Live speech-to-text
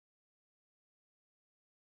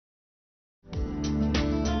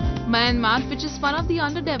Myanmar, which is one of the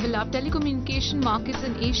underdeveloped telecommunication markets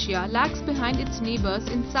in Asia, lags behind its neighbors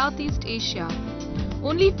in Southeast Asia.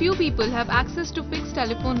 Only few people have access to fixed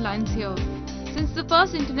telephone lines here. Since the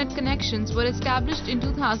first internet connections were established in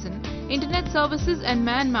 2000, internet services in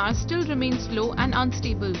Myanmar still remain slow and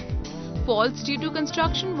unstable. Faults due to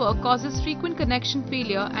construction work causes frequent connection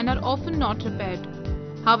failure and are often not repaired.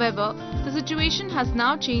 However, the situation has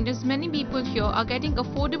now changed as many people here are getting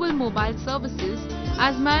affordable mobile services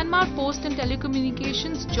as Myanmar Post and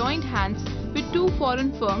Telecommunications joined hands with two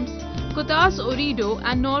foreign firms, Qatar's Ooredoo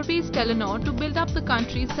and Norway's Telenor, to build up the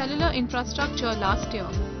country's cellular infrastructure last year.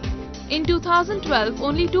 In 2012,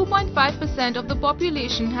 only 2.5% of the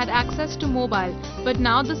population had access to mobile, but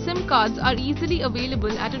now the SIM cards are easily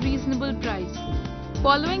available at a reasonable price.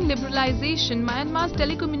 Following liberalization, Myanmar's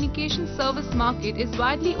telecommunications service market is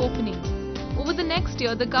widely opening. Over the next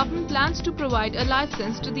year, the government plans to provide a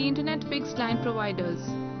license to the internet fixed line providers.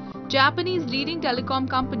 Japanese leading telecom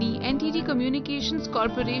company NTT Communications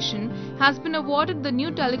Corporation has been awarded the new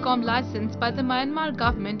telecom license by the Myanmar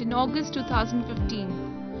government in August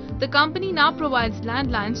 2015. The company now provides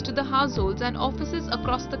landlines to the households and offices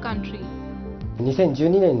across the country.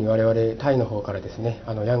 2012年に我々タイの方からですね、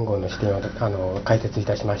ヤンゴンの支店を開設い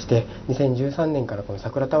たしまして、2013年からこの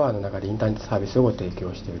桜タワーの中でインターネットサービスをご提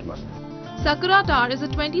供しております。Sakura Tower is a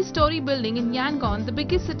 20-story building in Yangon, the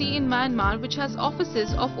biggest city in Myanmar, which has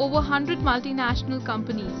offices of over 100 multinational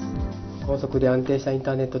companies. 高速で安定したイン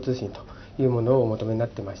ターネット通信というものをお求めになっ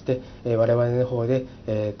てまして、我々の方で、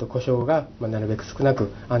故障がなるべく少な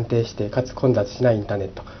く安定してかつ混雑しないインターネッ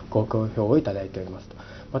トご好評をいただいておりますと。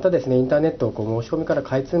またですね、インターネットを申し込みから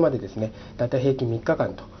開通までですね、だいたい平均3日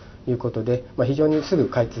間ということで、非常にすぐ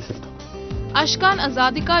開通すると。Ashkan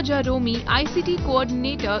Azadika Jaromi, ICT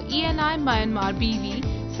Coordinator, ENI Myanmar BV,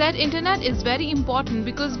 said Internet is very important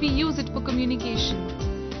because we use it for communication.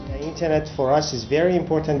 Internet for us is very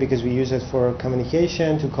important because we use it for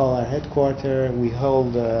communication, to call our headquarters. We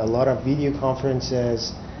hold a lot of video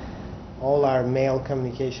conferences. All our mail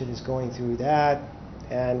communication is going through that,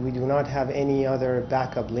 and we do not have any other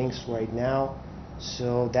backup links right now,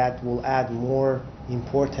 so that will add more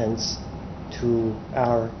importance to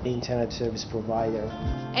our internet service provider.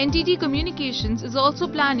 NTT Communications is also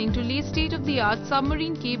planning to lay state-of-the-art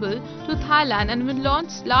submarine cable to Thailand and will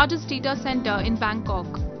launch largest data center in Bangkok.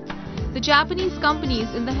 The Japanese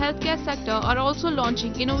companies in the healthcare sector are also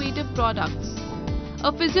launching innovative products.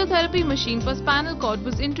 A physiotherapy machine for spinal cord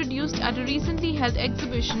was introduced at a recently held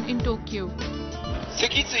exhibition in Tokyo.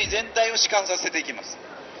 脊椎全体を弛緩させていきます。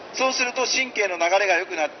そうすると神経の流れが良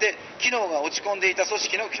くなって機能が落ち込んでいた組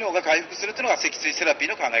織の機能が回復するというのが脊椎セラピー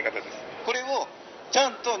の考え方です。これをちゃ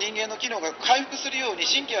んと人間の機能が回復するように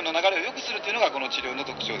神経の流れを良くするというのがこの治療の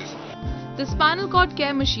特徴です。The spinal cord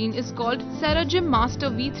care machine is called Seragem Master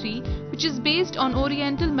V3, which is based on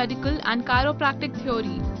Oriental medical and chiropractic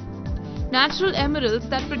theory. Natural emeralds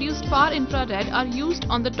that produce far infrared are used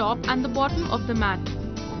on the top and the bottom of the mat.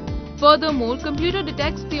 Furthermore, computer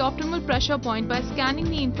detects the optimal pressure point by scanning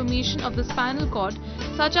the information of the spinal cord,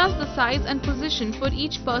 such as the size and position for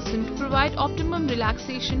each person, to provide optimum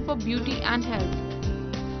relaxation for beauty and health.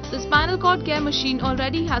 The spinal cord care machine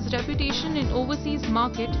already has a reputation in overseas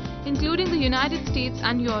market, including the United States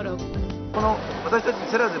and Europe. この私たち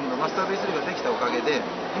セラゼムのマスター V3 ができたおかげで、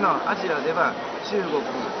今アジアでは中国、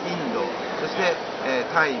インド、そして、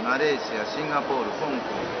タイ、マレーシア、シンガポール、香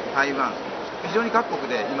港、台湾、非常に各国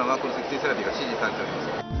で今はこの脊椎セラピーが支持されており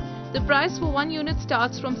ます。The price for one unit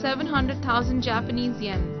starts from 700,000 Japanese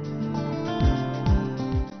yen.